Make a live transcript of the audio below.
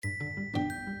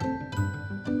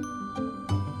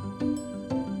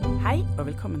Hei og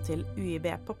velkommen til UiB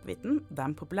Popviten,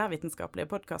 den populærvitenskapelige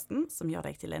podcasten som gjør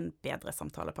deg til en bedre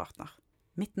samtalepartner.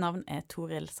 Mitt navn er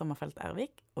Toril Sommerfelt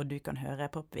Ervik, og du kan høre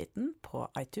Popviten på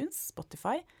iTunes,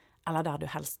 Spotify, eller der du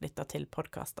helst lytter til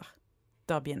podcaster.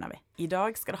 Da begynner vi. I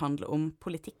dag skal det handle om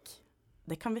politikk.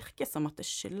 Det kan virke som at det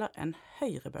skyller en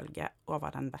høyrebølge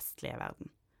over den vestlige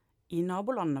verden. I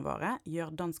nabolandene våre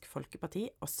gjør Dansk Folkeparti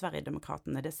og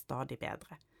Sverigedemokratene det stadig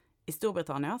bedre. I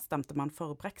Storbritannia stemte man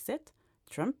for Brexit,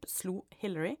 Trump slo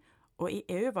Hillary, og i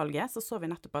EU-valget så vi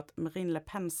nettopp at Marine Le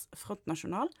Pens Front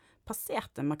National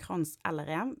passerte Macrons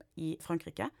LRM i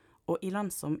Frankrike, og i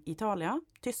land som Italia,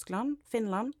 Tyskland,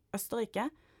 Finland, Østerrike,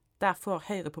 der får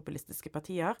høyrepopulistiske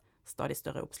partier stadig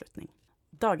større oppslutning.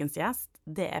 Dagens gjest,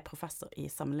 det er professor i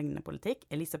sammenlignende politikk,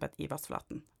 Elisabeth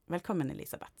Iversflaten. Velkommen,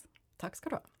 Elisabeth. Takk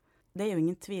skal du ha. Det er jo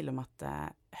ingen tvil om at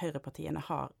høyrepartiene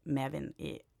har medvind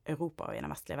i Europa og i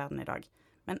den vestlige verden i dag.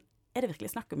 Men er det virkelig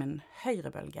snakk om en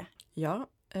høyrebølge? Ja,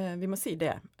 vi må si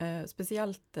det.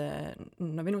 Spesielt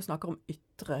når vi nå snakker om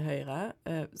ytre høyre,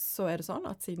 så er det sånn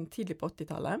at siden tidlig på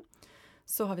 80-tallet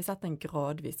så har vi sett en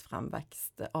gradvis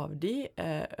fremvekst av de,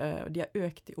 og de har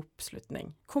økt i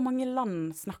oppslutning. Hvor mange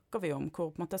land snakker vi om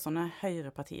hvor på en måte sånne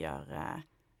høyrepartier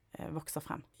vokser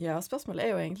frem? Ja, spørsmålet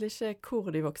er jo egentlig ikke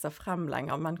hvor de vokser frem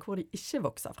lenger, men hvor de ikke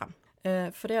vokser frem.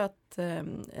 For det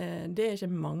er ikke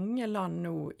mange land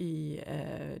nå i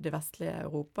det vestlige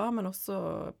Europa, men også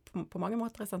på mange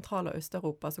måter i Sentral- og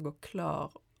Øst-Europa som går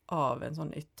klar av en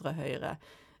sånn ytre høyre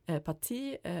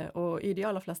parti, og i de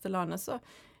aller fleste landene så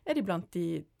er de blant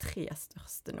de 3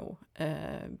 største nå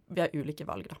ved ulike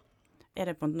valg da. Er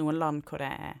det på noen land hvor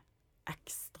det er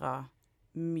ekstra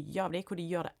mye av de, hvor de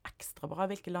gjør det ekstra bra?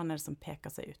 Hvilke land er det som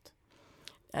peker seg ut?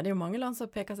 Ja, det er jo mange land som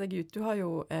peker seg ut. Du har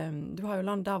jo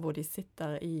land der hvor de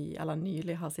sitter i, eller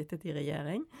nylig har sittet i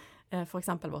regjering. For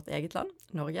eksempel vårt eget land,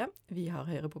 Norge. Vi har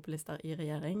høyrepopulister i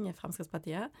regjering,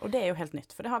 Fremskrittspartiet. Og det er jo helt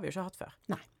nytt, for det har vi jo ikke hatt før.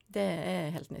 Nei, det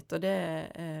er helt nytt. Og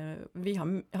vi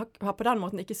har på den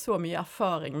måten ikke så mye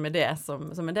erfaring med det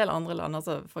som en del andre land.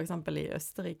 Altså for eksempel i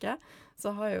Østerrike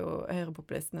så har jo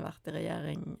høyrepopulistene vært i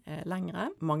regjering lengre.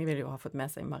 Mange vil jo ha fått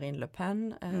med seg Marine Le Pen.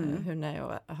 Hun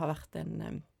har vært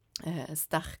en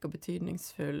sterk og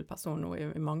betydningsfull person nå i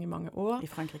mange, mange år. I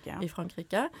Frankrike, ja. I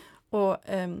Frankrike. Og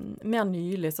mer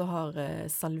nylig så har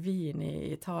Salvini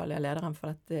i Italia, lederen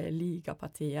for dette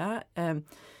Liga-partiet,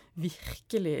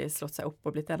 virkelig slått seg opp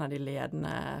og blitt en av de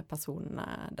ledende personene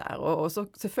der. Og så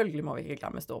selvfølgelig må vi ikke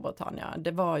glemme Storbritannia.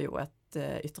 Det var jo et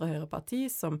ytre høyre parti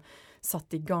som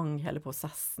satte i gang hele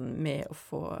prosessen med å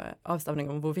få avstemning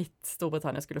om hvorvidt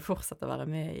Storbritannia skulle fortsette å være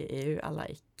med i EU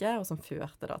eller ikke, og som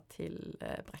førte da til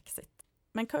Brexit.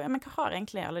 Men hva har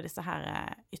egentlig alle disse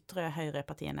her ytre høyre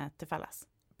partiene til felles?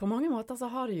 På mange måter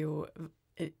så har de jo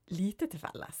lite til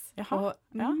felles, Jaha,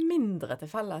 og mindre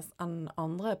til felles enn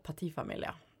andre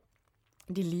partifamilier.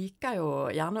 De liker jo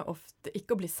gjerne ofte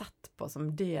ikke å bli sett på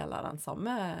som del av den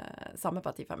samme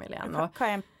partifamilien. Hva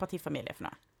er en partifamilie for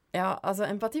noe? Ja, altså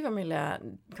en partifamilie,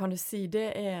 kan du si, det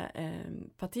er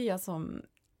partier som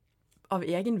av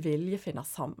egen vilje finner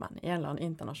sammen i en eller annen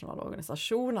internasjonal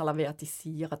organisasjon, eller ved at de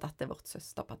sier at dette er vårt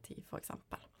søsterparti, for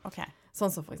eksempel. Okay.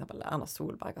 Sånn som for eksempel Erna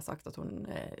Solberg har sagt at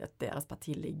deres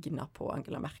parti ligner på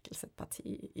Angela Merkel sitt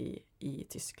parti i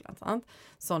Tyskland. Sant?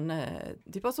 Sånne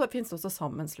typer. Så finnes det også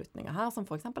sammenslutninger her, som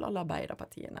for eksempel alle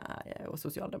Arbeiderpartiene og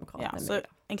Sosialdemokratene. Ja, så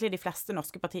egentlig de fleste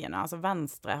norske partiene, altså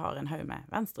Venstre har en haug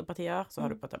med Venstrepartier, så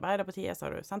har du på Arbeiderpartiet, så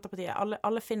har du Senterpartiet.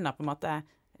 Alle finner på en måte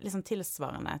liksom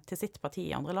tilsvarende til sitt parti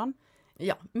i andre land.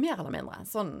 Ja, mer eller mindre.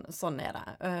 Sånn er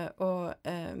det. Og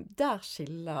der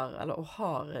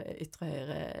har ytre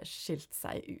høyre skilt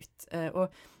seg ut. Og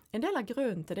en del av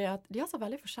grunnen til det er at de har så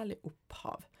veldig forskjellig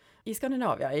opphav. I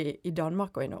Skandinavia, i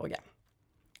Danmark og i Norge,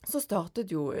 så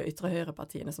startet jo ytre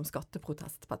høyrepartiene som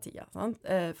skatteprotestpartier. Sant?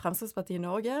 Fremskrittspartiet i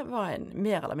Norge var en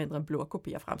mer eller mindre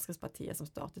blåkopi av Fremskrittspartiet som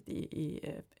startet i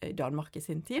Danmark i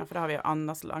sin tid. Ja, for da har vi jo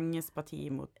Anders Langes parti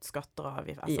mot skatter og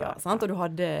avgift. Altså, ja, sant? Og du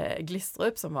hadde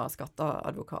Glistrup, som var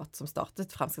skatteadvokat, som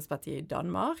startet Fremskrittspartiet i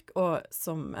Danmark, og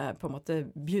som på en måte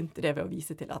begynte det ved å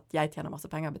vise til at jeg tjener masse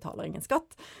penger, betaler ingen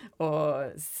skatt,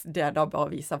 og det da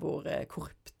bare viser hvor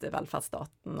korrupt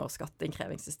velferdsstaten og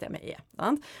skatteinnkrevingssystemet er.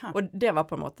 Sant? Og det var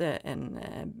på en måte en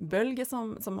bølge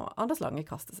som Anders Lange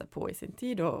kastet seg på i sin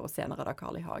tid, og senere da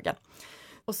Carl I. Hagen.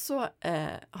 Og så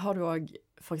har du også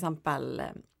for eksempel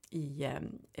i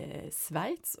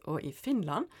Sveits og i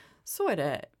Finland, så er det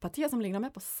partier som ligner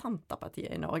mer på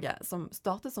Senterpartiet i Norge, som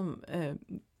startet som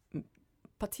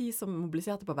parti som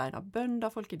mobiliserte på vegne av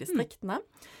bønder, folk i distriktene,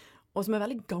 og som er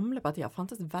veldig gamle partier,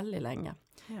 fantes veldig lenge,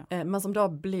 men som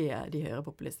da ble de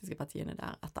høyrepopulistiske partiene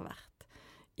der etter hvert.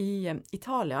 I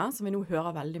Italia, som vi nå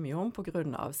hører veldig mye om på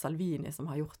grunn av Salvini, som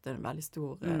har gjort en veldig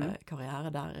stor karriere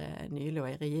der nylig og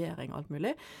i regjering og alt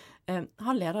mulig,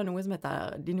 han leder noe som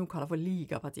heter, de nå kaller for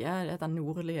Ligapartiet, det heter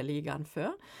Nordlige Ligaen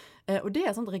før, og det er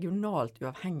et sånt regionalt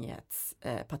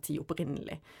uavhengighetsparti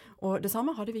opprinnelig. Og det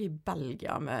samme hadde vi i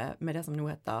Belgia med det som nå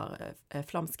heter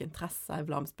Flamsk Interesse,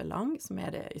 Vlaams Belang, som er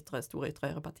det store ytre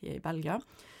høyrepartiet i Belgia.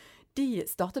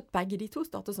 Begge de to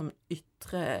startet som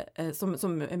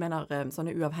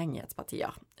sånne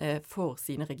uavhengighetspartier for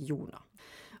sine regioner.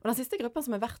 Og den siste gruppen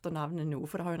som er verdt å nevne nå,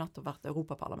 for det har jo nettopp vært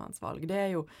Europaparlamentsvalg, det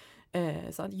er jo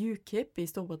UKIP i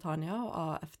Storbritannia og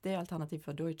AfD, Alternativ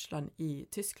for Deutschland i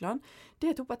Tyskland. Det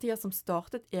er to partier som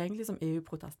startet egentlig som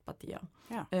EU-protestpartier.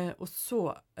 Ja. Og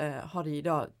så har de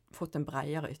da fått en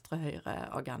bredere ytre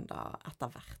høyre-agenda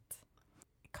etter hvert.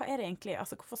 Hva er det egentlig,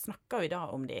 altså hvorfor snakker vi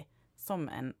da om de som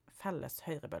en felles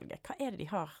høyrebølge? Hva er det de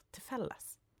har til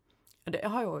felles? Det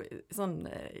har jo sånn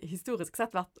historisk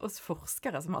sett vært oss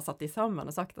forskere som har satt de sammen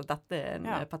og sagt at dette er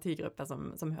en partigruppe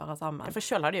som hører sammen. For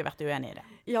selv har de jo vært uenige i det.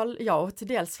 Ja, og til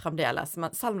dels fremdeles.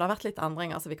 Men selv om det har vært litt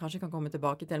endringer som vi kanskje kan komme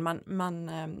tilbake til. Men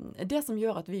det som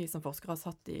gjør at vi som forskere har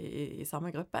satt i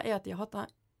samme gruppe, er at de har hatt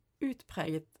en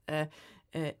utpreget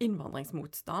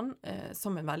innvandringsmotstand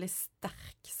som en veldig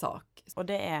sterk sak. Og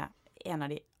det er en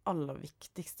av de aller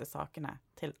viktigste sakene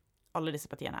til alle disse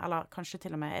partiene, eller kanskje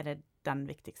til og med er det den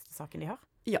viktigste saken de har?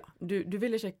 Ja, du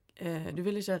vil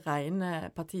ikke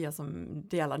regne partier som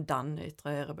deler den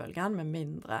ytre høyrebølgen, med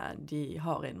mindre de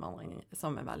har innvandring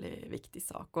som en veldig viktig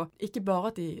sak. Og ikke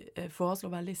bare at de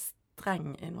foreslår veldig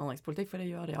streng innvandringspolitikk, for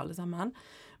det gjør de alle sammen,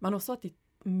 men også at de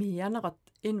mener at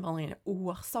innvandring er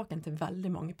årsaken til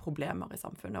veldig mange problemer i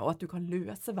samfunnet, og at du kan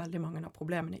løse veldig mange av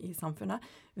problemene i samfunnet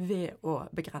ved å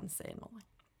begrense innvandring.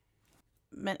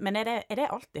 Men er det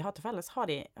alt de har til felles?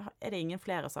 Er det ingen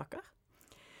flere saker?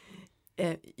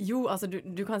 Jo, altså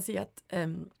du kan si at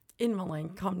innvandring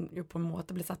kan jo på en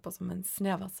måte bli sett på som en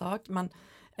snever sak, men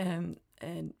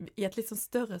i et litt sånn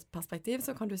større perspektiv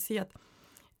så kan du si at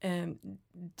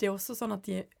det er også sånn at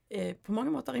de er på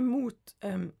mange måter imot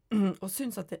og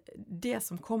synes at det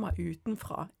som kommer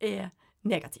utenfra er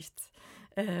negativt.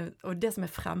 Og det som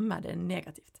er fremmed er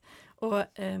negativt. Og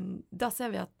da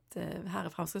ser vi at her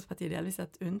er Fremskrittspartiet delvis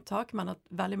et unntak, men at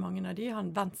veldig mange av de har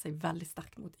vendt seg veldig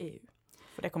sterkt mot EU.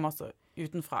 For det kommer altså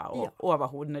utenfra og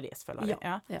over hodene deres, føler de.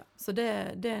 Ja. Så det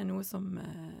er noe som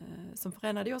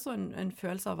forener de. Også en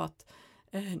følelse av at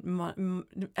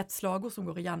et slagord som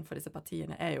går igjen for disse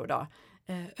partiene er jo da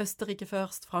Østerrike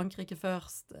først, Frankrike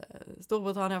først,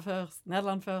 Storbritannia først,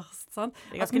 Nederland først. Sant?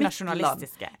 Det er ganske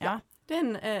nasjonalistiske. Ja. Det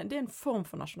er en form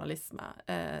for nasjonalisme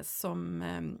som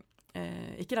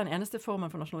ikke den eneste formen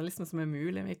for nasjonalisme som er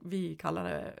mulig.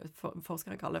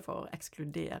 Forskere kaller det for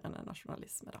ekskluderende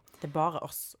nasjonalisme. Da. Det er bare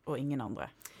oss og ingen andre.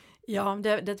 Ja,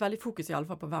 det er et veldig fokus i alle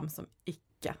fall på hvem som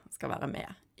ikke skal være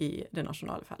med i det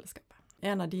nasjonale fellesskapet.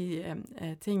 En av de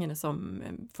tingene som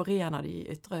forener de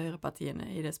ytre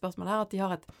høyrepartiene i det spørsmålet er at de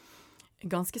har et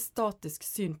ganske statisk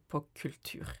syn på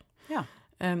kultur. Ja.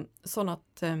 Sånn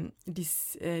at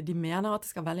de mener at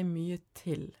det skal veldig mye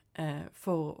til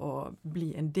for å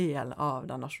bli en del av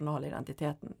den nasjonale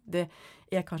identiteten. Det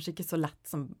er kanskje ikke så lett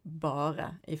som bare,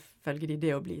 ifølge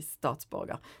det å bli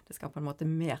statsborger. Det skal på en måte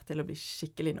mer til å bli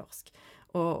skikkelig norsk.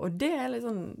 Og det er litt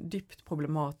sånn dypt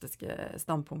problematiske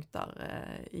standpunkter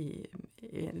i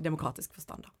demokratisk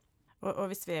forstand. Og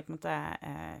hvis vi på en måte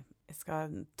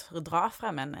skal dra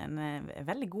frem en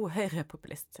veldig god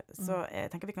høyrepopulist, så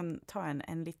jeg tenker vi kan ta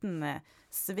en liten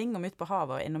sving om ut på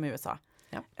havet og innom USA.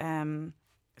 Ja.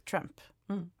 Trump.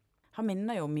 Han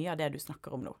minner jo mye av det du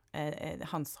snakker om nå,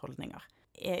 hans holdninger.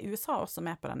 Er USA også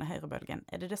med på denne høyrebølgen?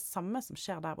 Er det samme som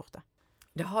skjer der borte?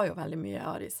 Det har jo veldig mye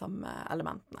av de samme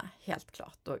elementene, helt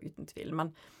klart og uten tvil.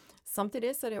 Men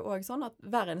samtidig så er det jo også sånn at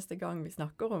hver eneste gang vi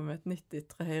snakker om et nytt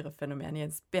ytre høyre-fenomen i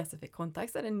en spesifikk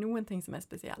kontekst, er det noen ting som er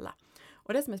spesielle.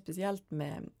 Og det som er spesielt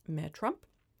med Trump,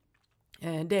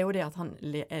 det er jo det at han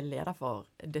er leder for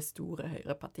det store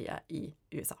høyrepartiet i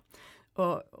USA.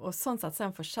 Og sånn sett er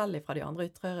han forskjellig fra de andre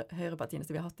ytre høyrepartiene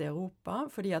som vi har hatt i Europa,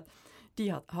 fordi at de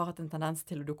har hatt en tendens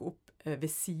til å dukke opp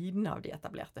ved siden av de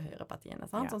etablerte høyrepartiene.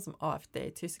 Ja. Sånn som AfD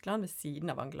i Tyskland ved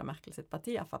siden av Angela Merkel sitt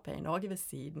parti, FrP i Norge ved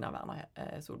siden av Erna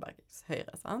Solbergs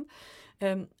Høyre.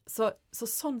 Så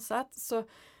sånn sett så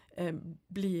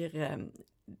blir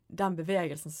den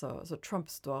bevegelsen som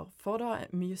Trump står for da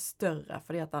mye større,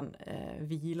 fordi at den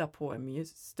hviler på en mye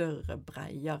større,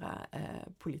 bredere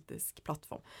politisk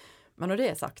plattform. Men når det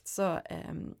er sagt, så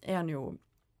er han jo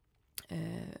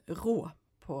rå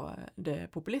på det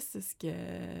populistiske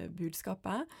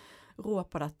budskapet, rå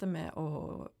på dette med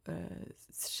å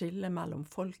skille mellom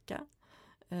folket,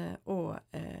 og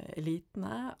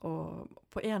elitene, og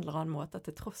på en eller annen måte,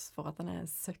 til tross for at han en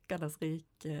søkkernes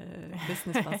rik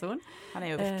businessperson. Han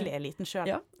jo virkelig eliten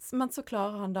selv. Ja, men så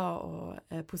klarer han da å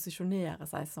posisjonere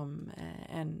seg som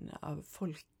en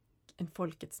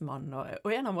folkets mann,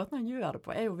 og en av måtene han gjør det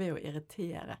på jo ved å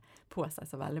irritere på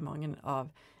seg så veldig mange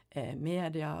av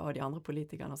media og de andre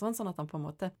politikerne og sånn at han på en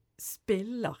måte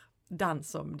spiller den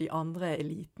som de andre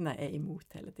elitene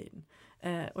imot hele tiden.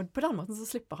 Og på den måten så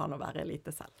slipper han å være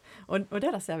elite selv. Og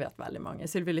det der ser vi at veldig mange.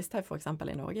 Sylvi Listhaug for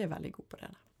eksempel i Norge veldig god på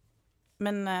det.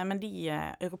 Men de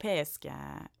europeiske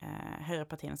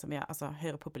høyrepartiene som altså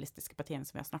høyrepopulistiske partiene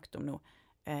som vi har snakket om nå,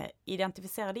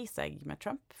 identifiserer de seg med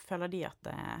Trump? Føler de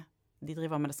at de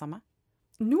driver med det samme?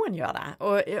 Noen gjør det,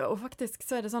 og faktisk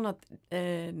så det sånn at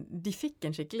de fikk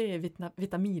en skikkelig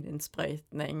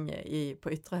vitamininnsprøytning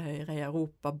på ytre høyre i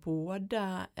Europa, både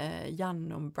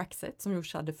gjennom Brexit, som jo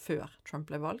skjedde før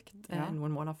Trump ble valgt,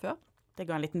 noen måneder før. Det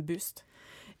ga en liten boost.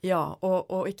 Ja,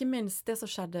 og ikke minst det som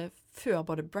skjedde før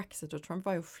både Brexit og Trump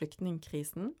var jo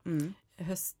flyktningkrisen.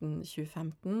 Høsten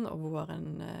 2015 og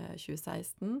våren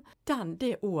 2016.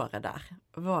 Det året der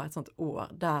var et sånt år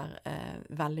der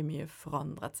veldig mye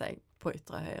forandret seg på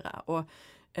ytre høyre, og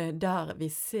der vi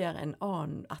ser en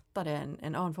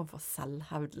annen form for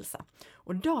selvhevdelse.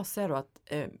 Og da ser du at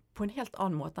på en helt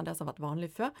annen måte enn det som har vært vanlig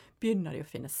før, begynner de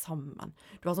å finne sammen.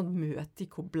 Du har sånt møte i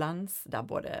Koblenz, der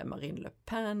både Marine Le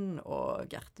Pen og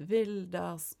Geert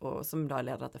Wilders, og som da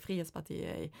leder til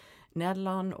Frihetspartiet i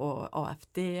Nederland, og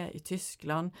AFD i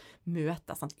Tyskland,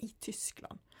 møter i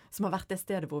Tyskland, som har vært det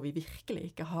stedet hvor vi virkelig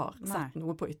ikke har sett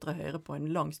noe på ytre høyre på en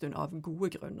lang stund av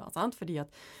gode grunner, sant? For de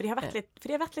har vært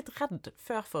litt redd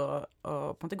før for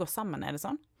å på en måte gå sammen, det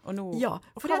sånn? Og nå,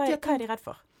 hva er de redd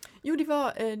for? Jo, de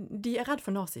er redd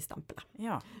for nazistempelet.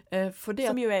 Ja,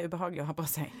 som jo ubehagelig å ha på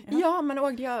seg. Ja, men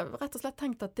også, de har rett og slett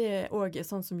tenkt at det også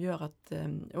sånn som gjør at,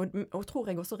 og tror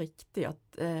jeg også riktig,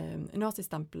 at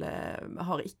nazistempelet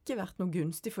har ikke vært noe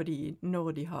gunstig for de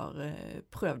når de har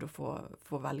prøvd å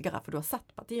få velgere. For du har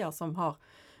sett partier som har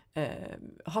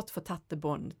hatt for tette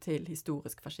bånd til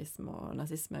historisk fascisme og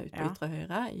nazisme ut på ytre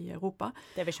høyre i Europa.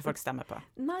 Det vil ikke folk stemme på?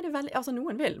 Nei, altså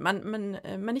noen vil,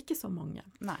 men ikke så mange.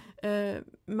 Nei.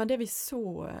 Men det vi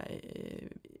så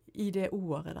i det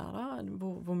året der da,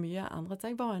 hvor mye endret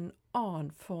seg, var en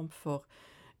annen form for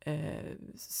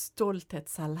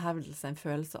stolthet, selvhevdelse, en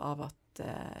følelse av at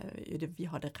vi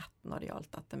hadde rett når det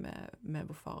gjaldt dette med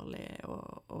hvor farlig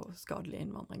og skadelig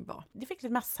innvandring var. De fikk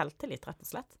litt mer selvtillit, rett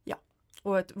og slett? Ja.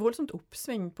 Og et voldsomt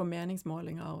oppsving på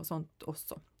meningsmålinger og sånt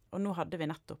også. Og nå hadde vi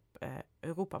nettopp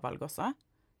europavalg også,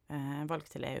 valg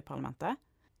til EU-parlamentet,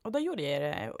 og da gjorde de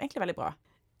det jo egentlig veldig bra.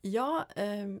 Ja,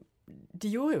 de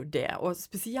gjorde jo det, og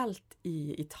spesielt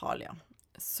i Italia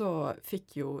så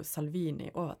fikk jo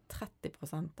Salvini over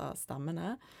 30% av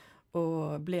stemmene,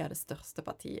 og ble det største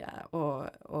partiet.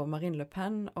 Og Marine Le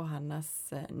Pen og hennes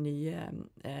nye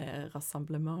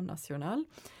Rassemblement National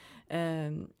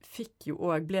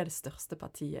ble det største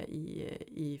partiet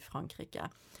i Frankrike.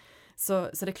 Så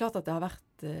det er klart at det har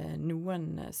vært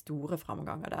noen store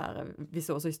fremganger der. Vi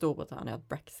så også i Storbritannia at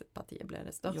Brexit-partiet ble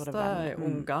det største. I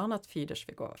Ungarn at Fidesz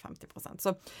fikk over 50%.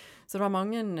 Så det var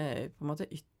mange på en måte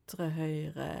ytre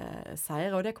høyre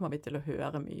seire, og det kommer vi til å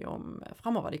høre mye om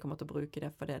fremover. De kommer til å bruke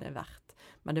det for det er verdt.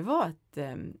 Men det var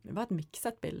et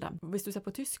mikset bilde. Hvis du ser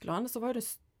på Tyskland, så var det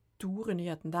store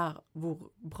nyheten der hvor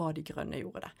bra de grønne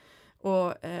gjorde det.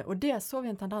 Og det så vi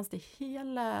en tendens til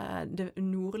hele det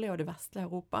nordlige og det vestlige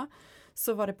Europa.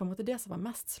 Så var det på en måte det som var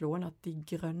mest slående, at de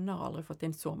grønne har aldri fått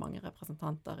inn så mange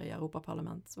representanter i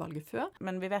Europaparlamentsvalget før.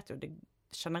 Men vi vet jo det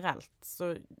generelt,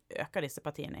 så øker disse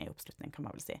partiene i oppslutning, kan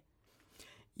man vel si.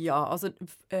 Ja, altså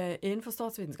innenfor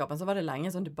statsvitenskapen så var det lenge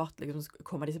en sånn debatt, liksom,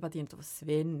 kommer disse partiene til å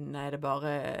forsvinne,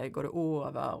 går det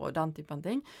over, og den typen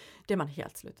ting. Det man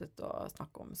helt sluttet å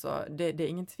snakke om. Så det er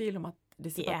ingen tvil om at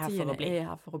disse partiene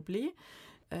er her for å bli.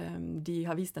 De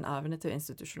har vist en evne til å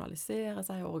institusjonalisere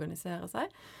seg og organisere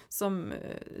seg, som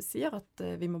sier at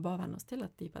vi må bare venne oss til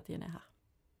at de partiene er her.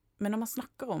 Men når man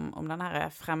snakker om denne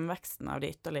fremveksten av de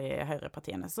ytterlige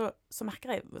høyrepartiene, så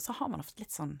merker jeg, så har man ofte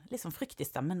litt sånn frykt i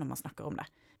stemmen når man snakker om det.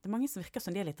 Det er mange som virker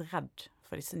som de er litt redd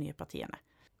for disse nye partiene.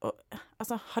 Og,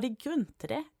 altså, har de grunn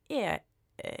til det?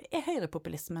 Er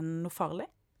høyrepopulismen noe farlig?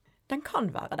 Den kan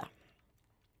være det.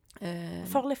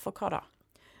 Farlig for hva da?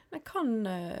 Den kan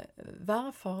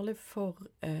være farlig for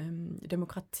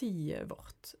demokratiet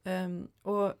vårt.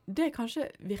 Og det kanskje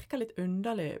virker litt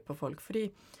underlig på folk, fordi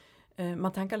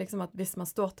man tenker liksom at hvis man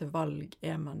står til valg,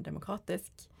 er man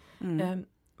demokratisk. Men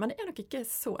det er nok ikke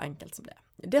så enkelt som det.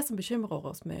 Det som bekymrer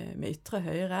oss med ytre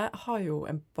høyre, har jo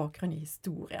en bakgrunn i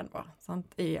historien vår,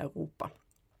 sant? I Europa.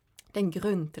 Det er en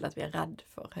grunn til at vi er redd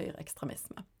for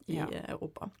høyreekstremisme i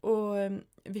Europa. Og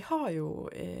vi har jo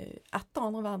etter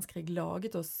andre verdenskrig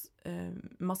laget oss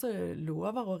masse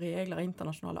lover og regler og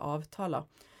internasjonale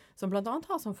avtaler som blant annet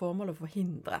har som formål å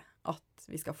forhindre at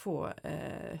vi skal få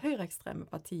høyreekstreme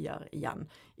partier igjen.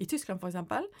 I Tyskland for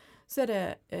eksempel så er det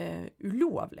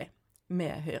ulovlig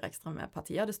med høyreekstreme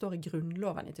partier. Det står i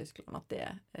grunnloven i Tyskland at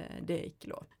det er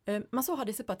ikke lov. Men så har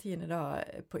disse partiene da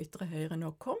på ytre høyre nå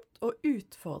kommet og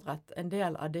utfordret en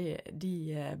del av de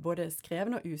både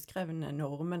skrevne og uskrevne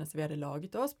normene som vi hadde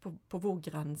laget oss på hvor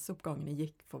grenseoppgangene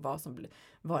gikk for hva som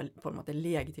var på en måte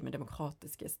legitime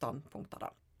demokratiske standpunkter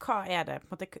da. Hva er det?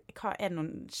 Hva er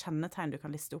noen kjennetegn du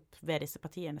kan liste opp ved disse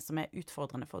partiene som er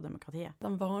utfordrende for demokratiet?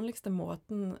 Den vanligste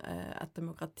måten et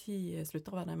demokrati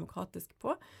slutter å være demokratisk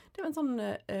på, det er en sånn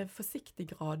forsiktig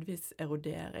gradvis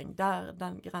erodering, der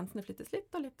den grensene flyttes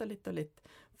litt og litt og litt og litt,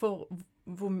 for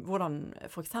hvordan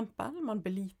for eksempel man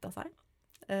beliter seg.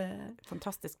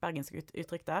 Fantastisk bergensk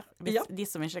uttrykk der. De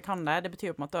som ikke kan det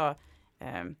betyr jo på en måte å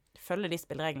følge de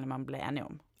spillereglene man ble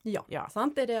enige om. Ja.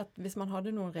 Sant? Det er det at hvis man hadde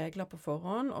noen regler på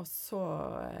forhånd, og så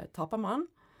taper man,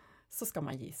 så skal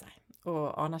man gi seg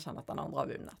og anerkjenne at den andre har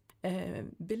vunnet.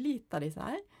 Beliter de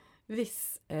seg hvis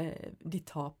de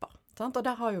taper. Sant? Og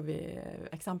der har jo vi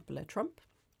eksempelet Trump,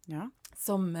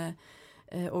 som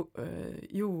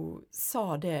jo sa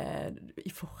det i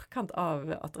forkant av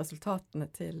at resultatene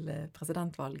til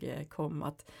presidentvalget kom,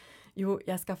 at jo,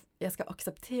 jeg skal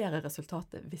akseptere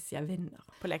resultatet hvis jeg vinner.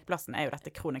 På lekeplassen er jo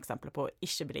dette kroneksempler på å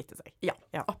ikke belite seg. Ja,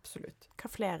 absolutt. Hva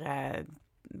flere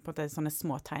på en måte, sånne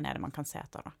små tegn er det man kan se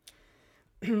etter da?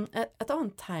 Et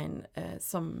annet tegn,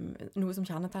 noe som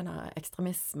kjennetegner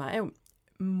ekstremisme, er jo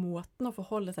måten å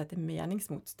forholde seg til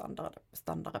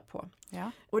meningsmotstandere på.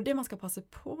 Ja. Og det man skal passe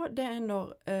på, det er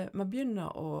når man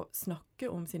begynner å snakke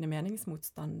om sine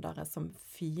meningsmotstandere som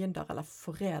fiender eller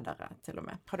forrædere, til og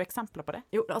med. Har du eksempler på det?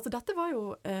 Jo, altså dette var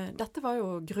jo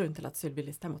grunnen til at Sylvi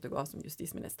Listhaug måtte gå av som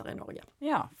justisminister i Norge.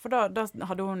 Ja, for da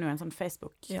hadde hun jo en sånn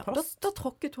Facebook-post. Ja, da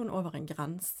tråkket hun over en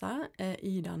grense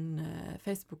i den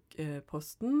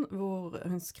Facebook-posten, hvor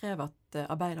hun skrev at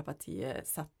Arbeiderpartiet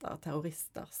setter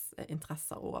terroristers interesser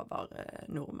over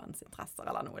nordmenns interesser,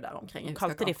 eller noe der omkring.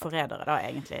 Kalte de forrædere da,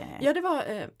 egentlig?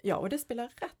 Ja, og det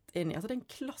spiller rett inn i, altså det er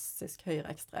en klassisk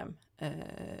høyreekstrem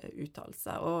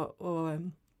uttalelse, og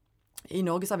i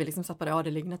Norge så har vi liksom sett på det,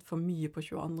 det lignet for mye på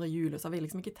 22. juli, og så har vi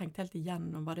liksom ikke tenkt helt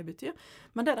igjennom hva det betyr,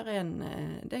 men det er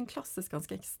en klassisk,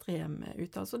 ganske ekstrem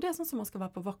uttalelse, og det er sånn som man skal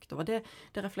være på vakt over.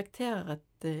 Det reflekterer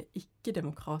et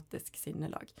ikke-demokratisk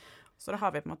sinnelag. Så da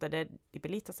har vi på en måte de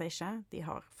beliter seg ikke, de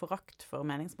har forakt for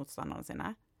meningsmotstanderne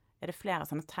sine. Er det flere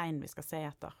sånne tegn vi skal se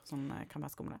etter som kan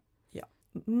være skumle? Ja.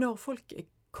 Når folk er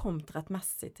kommet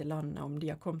rettmessig til landet, om de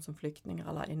har kommet som flyktninger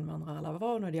eller innvandrere eller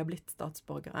hva, når de har blitt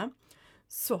statsborgere,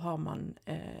 så har man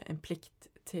en plikt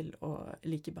til å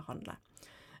likebehandle.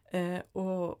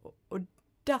 Og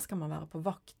der skal man være på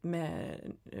vakt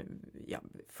med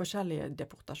forskjellige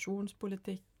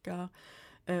deportasjonspolitikker,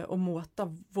 og måter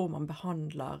hvor man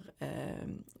behandler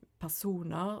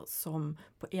personer som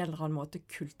på en eller annen måte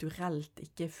kulturelt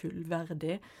ikke er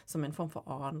fullverdig, som en form for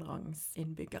annenrangs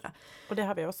innbyggere. Og det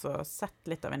har vi også sett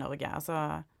litt av i Norge. Altså...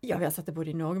 Ja, vi har sett det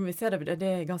både i Norge, men vi ser det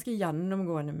er ganske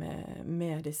gjennomgående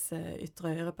med disse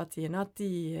ytre høyrepartiene, at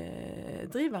de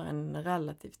driver en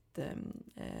relativt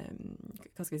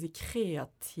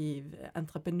kreativ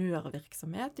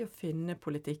entreprenørvirksomhet i å finne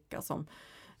politikker som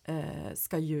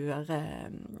skal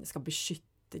beskytte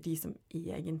de som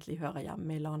egentlig hører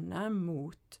hjemme i landet,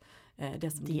 mot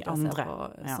det som de andre ser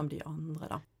på som de andre,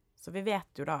 da. Så vi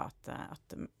vet jo da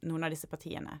at noen av disse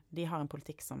partiene, de har en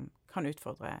politikk som kan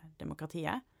utfordre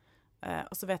demokratiet.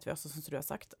 Og så vet vi også, som du har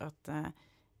sagt, at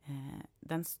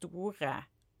den store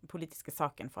politiske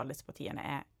saken for alle disse partiene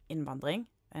er innvandring,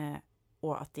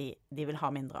 og at de vil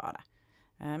ha mindre av det.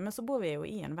 Men så bor vi jo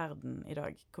i en verden i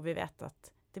dag hvor vi vet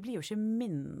at det blir jo ikke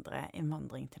mindre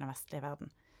innvandring til den vestlige verden.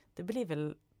 Det blir vel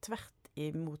tvert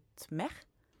imot mer?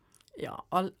 Ja,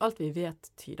 alt vi vet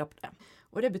tyder på det.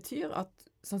 Og det betyr at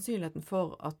sannsynligheten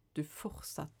for at du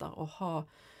fortsetter å ha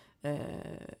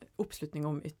oppslutning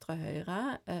om ytre høyre,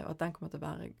 og at den kommer til å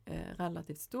være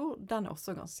relativt stor, den er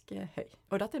også ganske høy.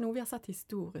 Og dette er noe vi har sett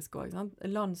historisk også,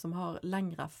 land som har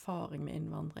lengre erfaring med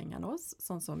innvandring enn oss,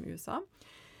 sånn som USA.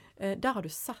 Der har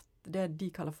du sett det de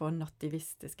kaller for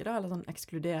nativistiske, eller sånn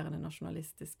ekskluderende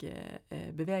nasjonalistiske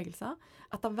bevegelser,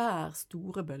 etter hver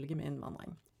store bølge med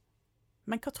innvandring.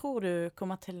 Men hva tror du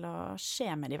kommer til å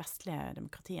skje med de vestlige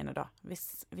demokratiene da,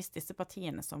 hvis disse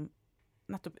partiene som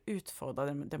nettopp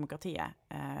utfordrer demokratiet,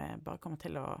 bare kommer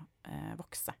til å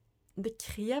vokse? Det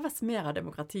kreves mer av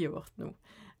demokratiet vårt nå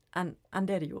enn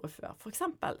det de gjorde før. For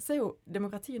eksempel så jo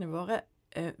demokratiene våre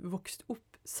vokst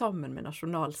opp sammen med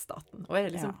nasjonalstaten,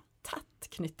 og liksom tett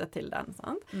knyttet til den.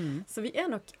 Sant? Så vi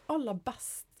nok aller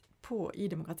best i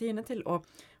demokratiene til å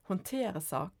håndtere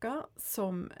saker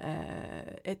som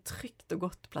trygt og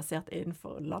godt plassert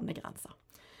innenfor landegrenser.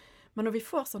 Men når vi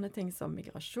får sånne ting som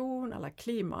migrasjon eller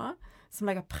klima, som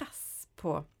legger press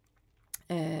på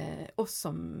oss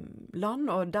som land,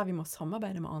 og der vi må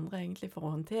samarbeide med andre egentlig for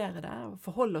å håndtere det, og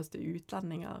forholde oss til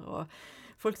utlendinger og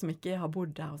folk som ikke har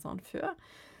bodd der og sånn før,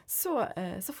 så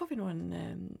får vi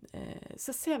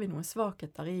så ser vi noen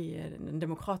svakheter i den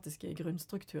demokratiske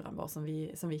grunnstrukturen vår som vi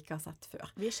ikke har sett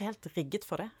før. Vi ikke helt rigget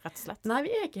for det, rett og slett? Nei,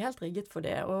 vi ikke helt rigget for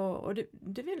det, og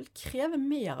det vil kreve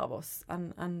mer av oss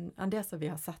enn det som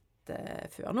vi har sett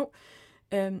før. Nå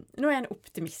jeg en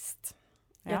optimist.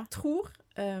 Jeg tror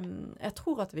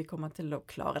at vi kommer til å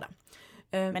klare det.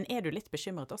 Men du litt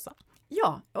bekymret også?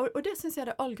 Ja, og det synes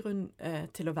jeg det all grunn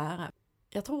til å være.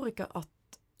 Jeg tror ikke at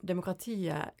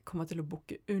demokratiet kommer til å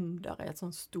bukke under i et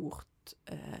sånn stort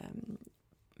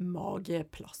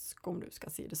mageplask, om du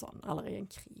skal si det sånn, eller i en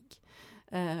krig.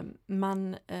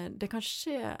 Men det kan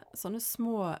skje sånne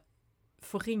små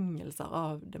forringelser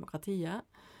av demokratiet,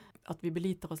 at vi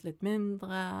beliter oss litt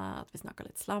mindre, at vi snakker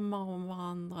litt slemmere om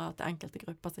hverandre, at det enkelte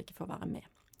grupper som ikke får være med.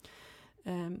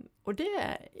 Og det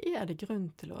det grunn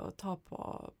til å ta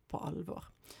på alvor.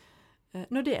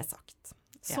 Når det sagt,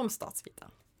 som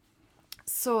statsviter,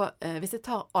 så hvis jeg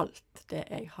tar alt det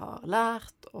jeg har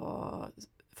lært og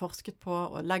forsket på,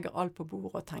 og legger alt på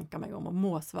bordet og tenker meg om, og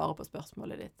må svare på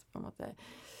spørsmålet ditt, på en måte,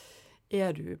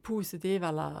 du positiv,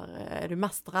 eller du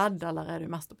mest redd, eller du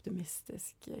mest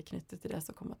optimistisk knyttet til det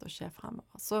som kommer til å skje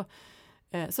fremover?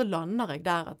 Så lander jeg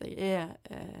der at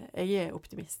jeg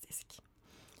optimistisk.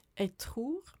 Jeg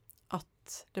tror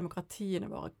at demokratiene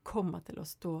våre kommer til å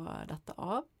stå dette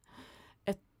av.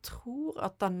 Jeg tror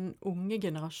at den unge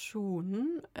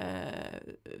generasjonen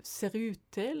ser ut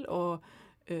til å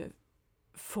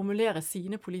formulere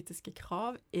sine politiske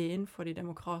krav innenfor de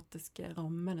demokratiske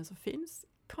rammene som finnes,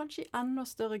 kanskje i enda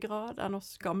større grad enn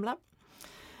oss gamle.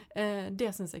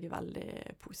 Det synes jeg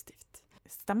veldig positivt.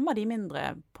 Stemmer de mindre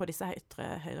på disse ytre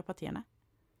høyrepartiene?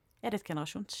 Det et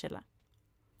generasjonsskille?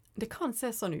 Det kan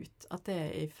se sånn ut at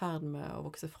det i ferd med å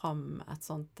vokse fram et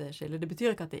sånt skille. Det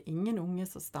betyr ikke at det ingen unge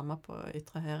som stemmer på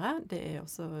ytre høyre. Det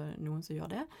også noen som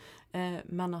gjør det.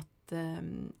 Men at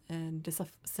det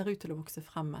ser ut til å vokse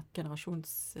frem et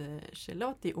generasjonsskille,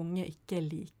 og at de unge ikke er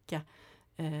like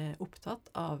opptatt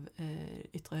av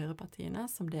ytre høyrepartiene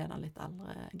som det den litt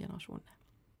eldre generasjonen.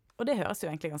 Og det høres jo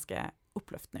egentlig ganske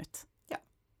oppløftende ut. Ja.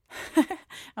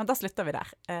 Men da slutter vi der.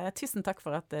 Tusen takk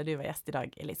for at du var gjest i dag,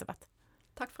 Elisabeth.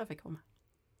 Takk for at jeg fikk komme.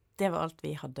 Det var alt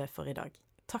vi hadde for i dag.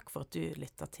 Takk for at du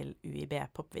lytter til UiB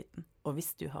Popviten. Og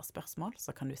hvis du har spørsmål,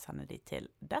 så kan du sende de til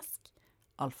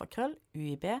desk@uib.no.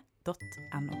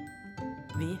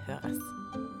 Vi høres.